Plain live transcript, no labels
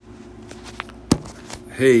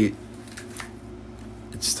Hey,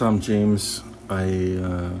 it's Tom James.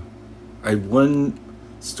 I had one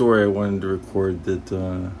story I wanted to record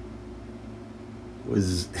that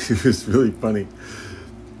was it was really funny.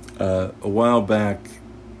 A while back,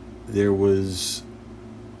 there was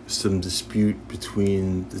some dispute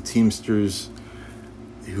between the Teamsters,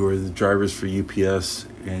 who are the drivers for UPS,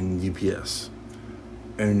 and UPS,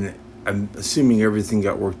 and I'm assuming everything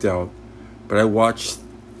got worked out. But I watched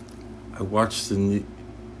the.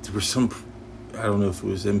 There was some, I don't know if it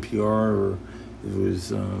was NPR or it was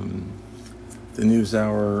the News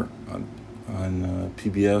Hour on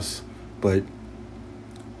PBS, but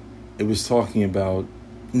it was talking about,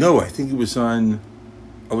 no, I think it was I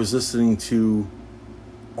was listening to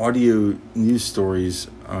audio news stories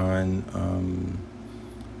on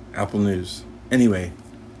Apple News. Anyway,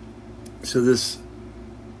 so this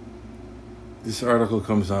article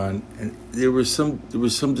comes on, and there was some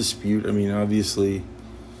dispute. I mean, obviously,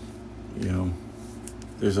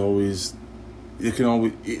 there's always,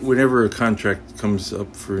 whenever a contract comes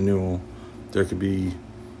up for renewal, there could be,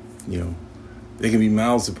 they can be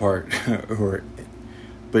miles apart,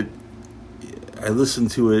 but I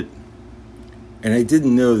listened to it, and I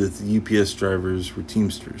didn't know that the UPS drivers were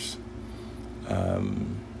Teamsters.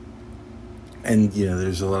 And,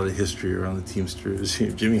 there's a lot of history around the Teamsters,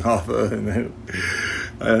 Jimmy Hoffa, and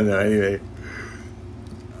I don't know, anyway.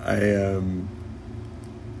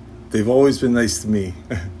 They've always been nice to me.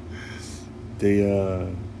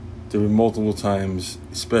 There were multiple times,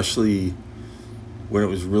 especially when it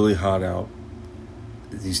was really hot out,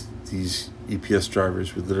 these UPS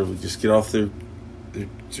drivers would literally just get off their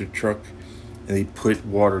truck and they'd put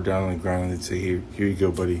water down on the ground and they'd say, here you go,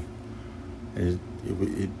 buddy. And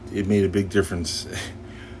it made a big difference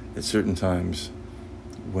at certain times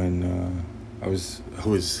when I was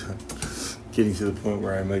getting to the point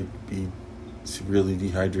where I might be severely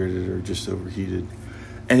dehydrated or just overheated.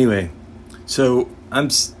 Anyway, so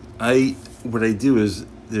what I do is,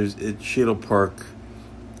 there's at Shadle Park,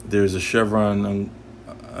 there's a Chevron on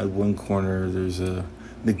one corner, there's a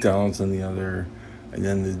McDonald's on the other, and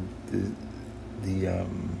then the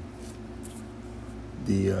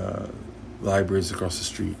libraries across the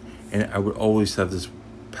street. And I would always have this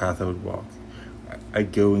path I would walk.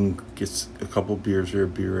 I'd go and get a couple beers or a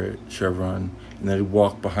beer at Chevron, and then I'd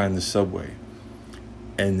walk behind the subway.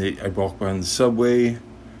 And I'd walk behind the subway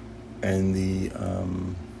and the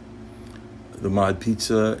Mod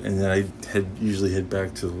Pizza, and then I'd usually head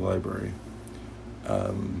back to the library.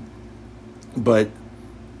 But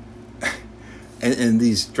and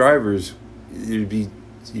these drivers, there'd be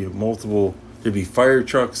multiple. There'd be fire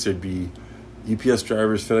trucks. There'd be UPS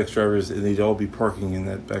drivers, FedEx drivers, and they'd all be parking in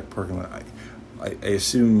that back parking lot. I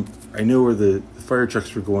assume I know where the fire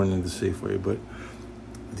trucks were going into the Safeway, but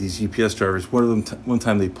these UPS drivers, one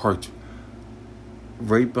time they parked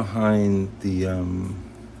right behind the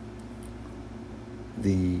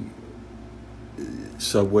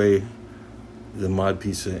Subway, the Mod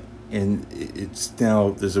Pizza, and it's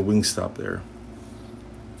now, there's a Wingstop there.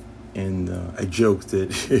 And I joked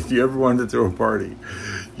that if you ever wanted to throw a party,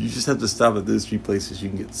 you just have to stop at those three places. You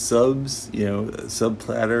can get subs, a sub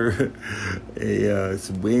platter,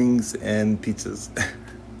 some wings, and pizzas.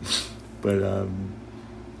 But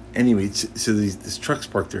anyway, so this truck's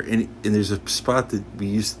parked there, and there's a spot that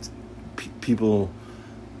people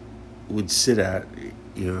would sit at,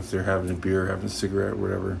 if they're having a beer, having a cigarette, or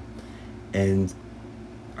whatever. And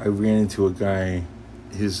I ran into a guy.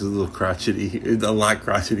 He was a little crotchety, a lot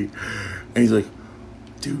crotchety, and he's like,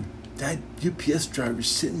 "Dude, that UPS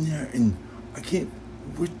driver's sitting there, and I can't."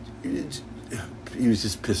 He was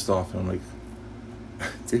just pissed off, and I'm like,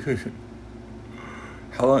 "Dude,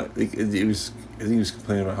 how long?" I think he was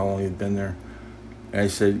complaining about how long he'd been there, and I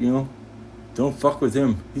said, "Don't fuck with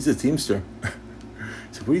him. He's a Teamster." He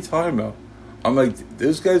said, "What are you talking about?" I'm like,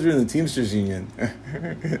 "Those guys are in the Teamsters union,"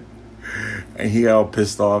 and he got all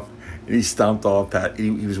pissed off. And he stomped off. He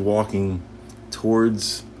was walking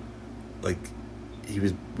towards, we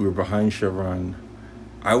were behind Chevron.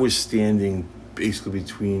 I was standing basically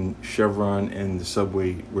between Chevron and the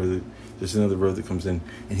subway, where there's another road that comes in,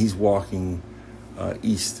 and he's walking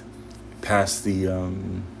east past the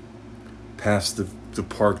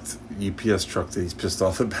parked UPS truck that he's pissed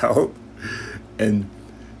off about, and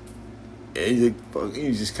he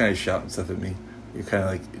was just kind of shouting stuff at me. You're kind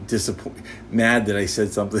of mad that I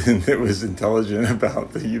said something that was intelligent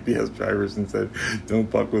about the UPS drivers and said,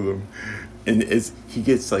 "Don't fuck with them." And he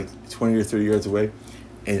gets 20 or 30 yards away,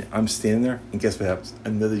 and I'm standing there, and guess what happens?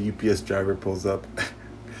 Another UPS driver pulls up,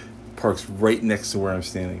 parks right next to where I'm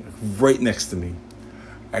standing, right next to me.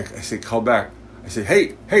 I said, "Call back." I said,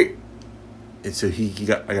 hey, And so I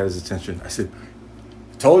got his attention. I said,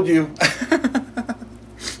 "Told you."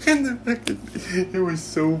 And it was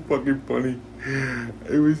so fucking funny. I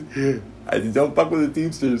said, "Don't fuck with the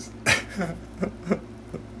Teamsters.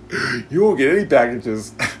 You won't get any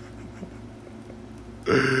packages."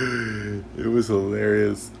 It was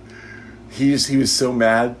hilarious. He was so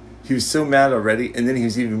mad. He was so mad already, and then he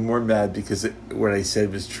was even more mad because what I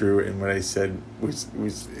said was true, and what I said was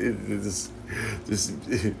this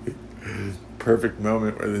perfect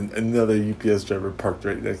moment where another UPS driver parked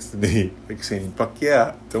right next to me, like saying, "Fuck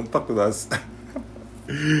yeah, don't fuck with us."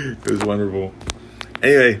 It was wonderful.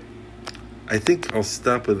 Anyway, I think I'll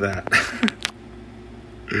stop with that.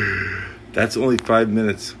 That's only 5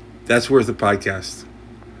 minutes. That's worth a podcast.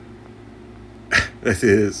 That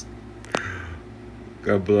is.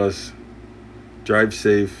 God bless. Drive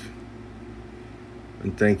safe.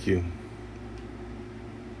 And thank you.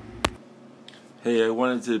 Hey, I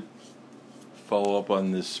wanted to follow up on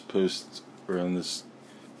this post or on this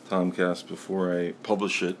Tomcast before I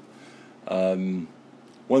publish it. One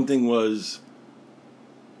thing was,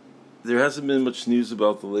 there hasn't been much news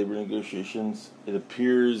about the labor negotiations. It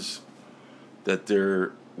appears that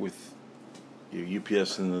they're with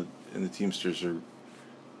UPS and the Teamsters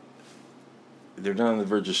they're not on the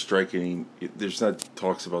verge of striking. There's not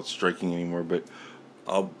talks about striking anymore, but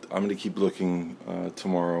I'm going to keep looking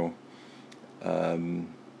tomorrow.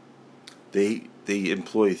 They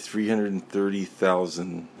employ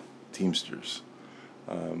 330,000 Teamsters,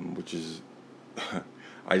 which is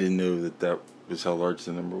I didn't know that was how large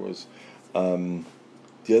the number was. The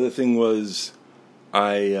other thing was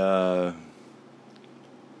when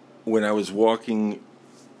I was walking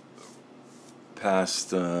past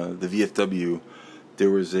the VFW, there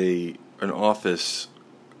was an office.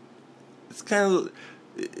 It's got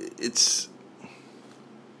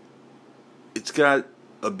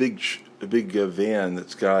a big van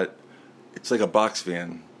it's like a box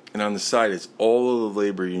van, and on the side it's all of the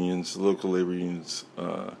labor unions, the local labor unions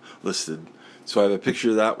listed. So I have a picture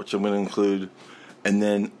of that, which I'm going to include, and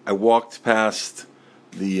then I walked past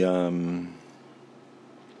the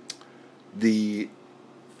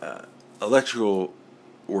electrical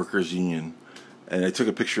workers union, and I took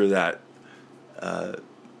a picture of that.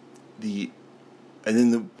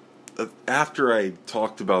 After I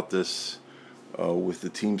talked about this with the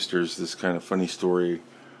Teamsters, this kind of funny story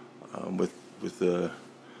with the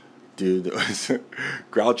dude that was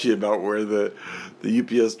grouchy about where the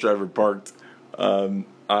UPS driver parked. I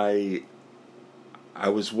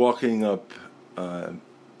was walking up, I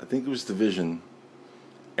think it was Division,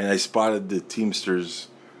 and I spotted the Teamsters,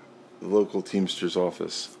 the local Teamsters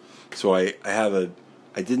office. So I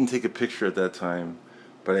didn't take a picture at that time,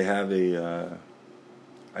 but I have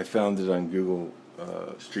I found it on Google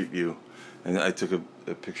Street View, and I took a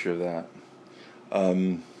picture of that.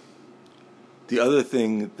 The other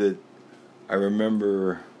thing that I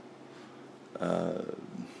remember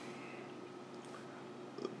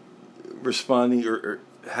responding or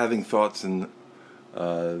having thoughts and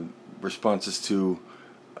responses to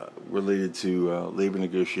related to labor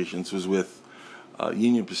negotiations was with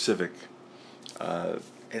Union Pacific, and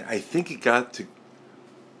I think it got to,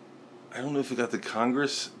 I don't know if it got to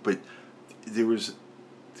Congress, but there was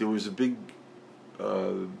a big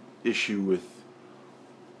issue with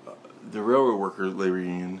the railroad worker labor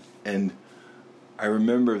union, and I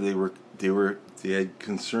remember they had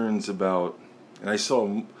concerns about, and I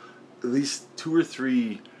saw at least 2 or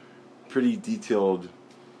 3 pretty detailed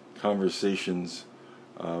conversations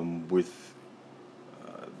with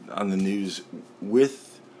on the news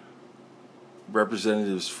with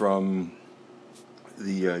representatives from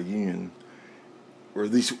the union, or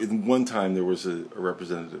at least in one time there was a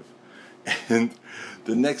representative, and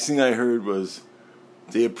the next thing I heard was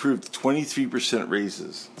they approved 23%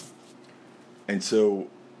 raises, and so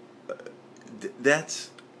that's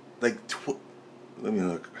like let me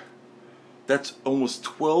look. That's almost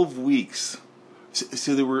 12 weeks.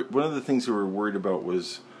 So there were, one of the things they were worried about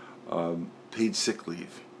was paid sick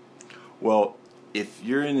leave. Well, if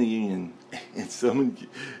you're in the union and someone,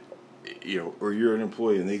 or you're an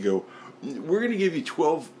employee, and they go, "We're going to give you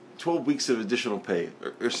 12 weeks of additional pay,"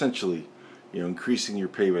 or essentially, increasing your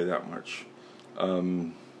pay by that much. I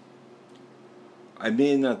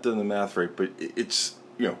may have not done the math right, but it's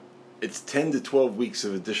 10 to 12 weeks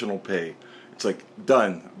of additional pay. It's like,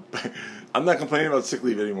 done. I'm not complaining about sick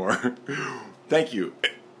leave anymore. Thank you.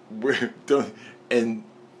 And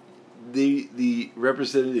the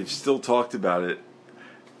representatives still talked about it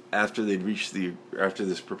after they'd reached after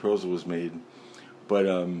this proposal was made. But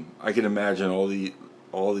I can imagine all the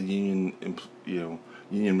union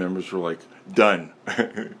union members were like, done.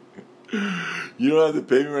 You don't have to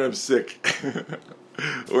pay me when I'm sick.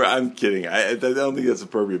 Or I'm kidding. I don't think that's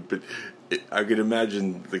appropriate, but I could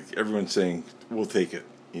imagine like everyone saying, "We'll take it."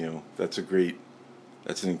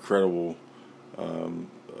 That's an incredible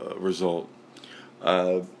result.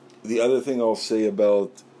 The other thing I'll say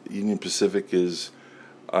about Union Pacific is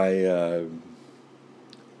I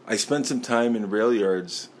spent some time in rail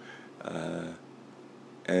yards,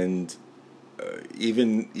 and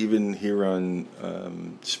even here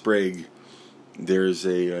on Sprague, there's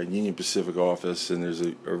a Union Pacific office, and there's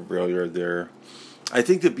a rail yard there. I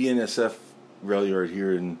think the BNSF rail yard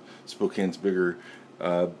here in Spokane's bigger,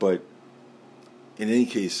 but in any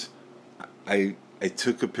case, I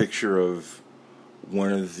took a picture of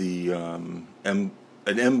one of the an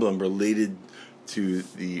emblem related to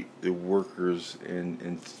the workers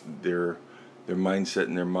and their mindset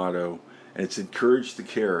and their motto, and it said "Courage to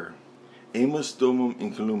Care, Amus Domum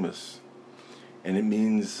Incolumus," and it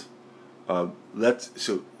means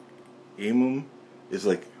so Amum is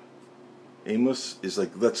like Amos is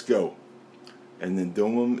like let's go, and then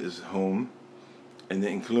Domum is home, and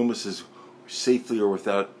then Incolumus is safely or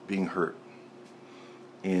without being hurt.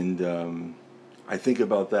 And I think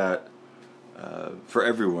about that for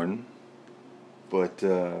everyone, but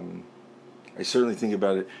I certainly think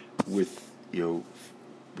about it with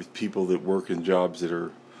with people that work in jobs that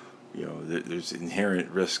are there's inherent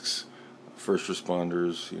risks. First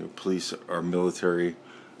responders, police, our military,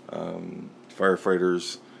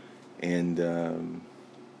 firefighters, and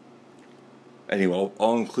anyway,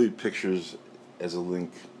 I'll include pictures as a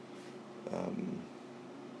link.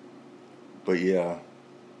 But yeah,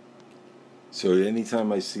 so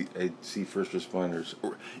anytime I see first responders,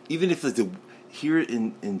 or even if here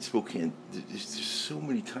in Spokane, there's so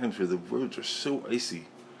many times where the roads are so icy,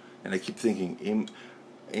 and I keep thinking,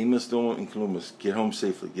 Amos Domo and Columbus, get home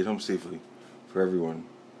safely for everyone.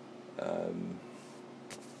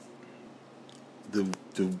 The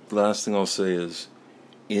last thing I'll say is,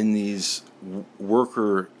 in these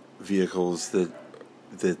worker vehicles that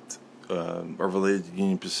are related to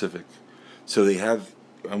Union Pacific, so they have.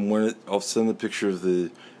 I'll send a picture of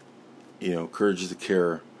the, Courage to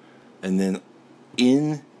Care, and then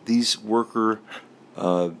in these worker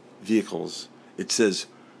vehicles, it says,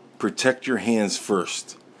 "Protect your hands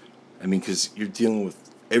first." I mean, because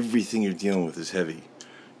everything you're dealing with is heavy,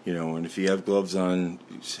 and if you have gloves on,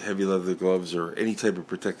 heavy leather gloves or any type of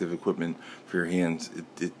protective equipment for your hands,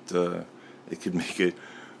 it could make it.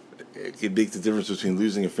 It could make the difference between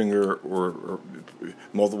losing a finger or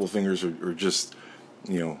multiple fingers or just,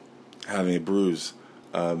 having a bruise.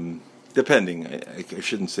 Depending, I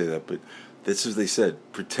shouldn't say that, but this is, they said,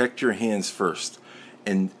 protect your hands first.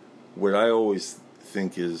 And what I always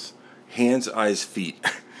think is hands, eyes, feet.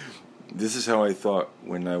 This is how I thought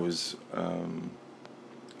when I was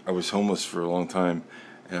homeless for a long time,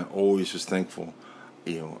 and I always was thankful.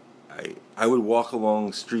 I would walk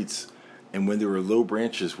along streets, and when there were low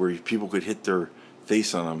branches where people could hit their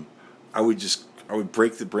face on them, I would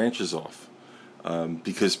break the branches off,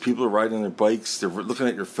 because people are riding on their bikes, they're looking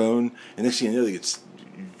at your phone, and next thing you know, they get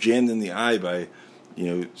jammed in the eye by,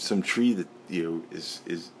 some tree that is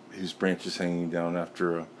whose branch is hanging down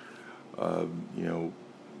after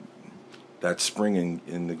that spring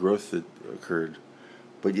in the growth that occurred.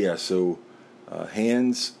 But yeah, so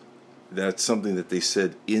hands. That's something that they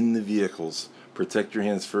said in the vehicles. Protect your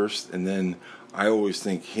hands first, and then I always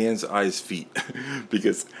think hands, eyes, feet,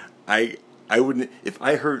 because I wouldn't, if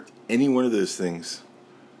I hurt any one of those things,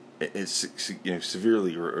 it's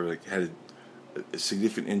severely or like had a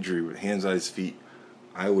significant injury with hands, eyes, feet,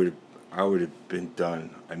 I would have been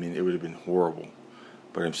done. I mean, it would have been horrible.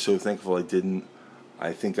 But I'm so thankful I didn't.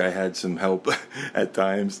 I think I had some help at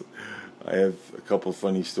times. I have a couple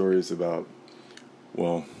funny stories about.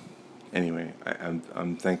 Well, anyway,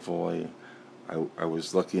 I'm thankful I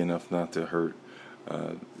was lucky enough not to hurt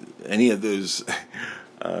any of those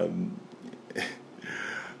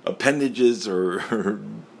appendages or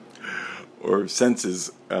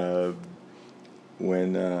senses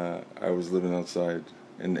when I was living outside,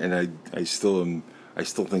 and I still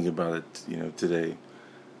think about it today.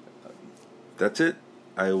 That's it.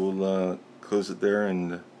 I will close it there,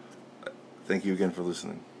 and thank you again for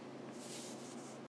listening.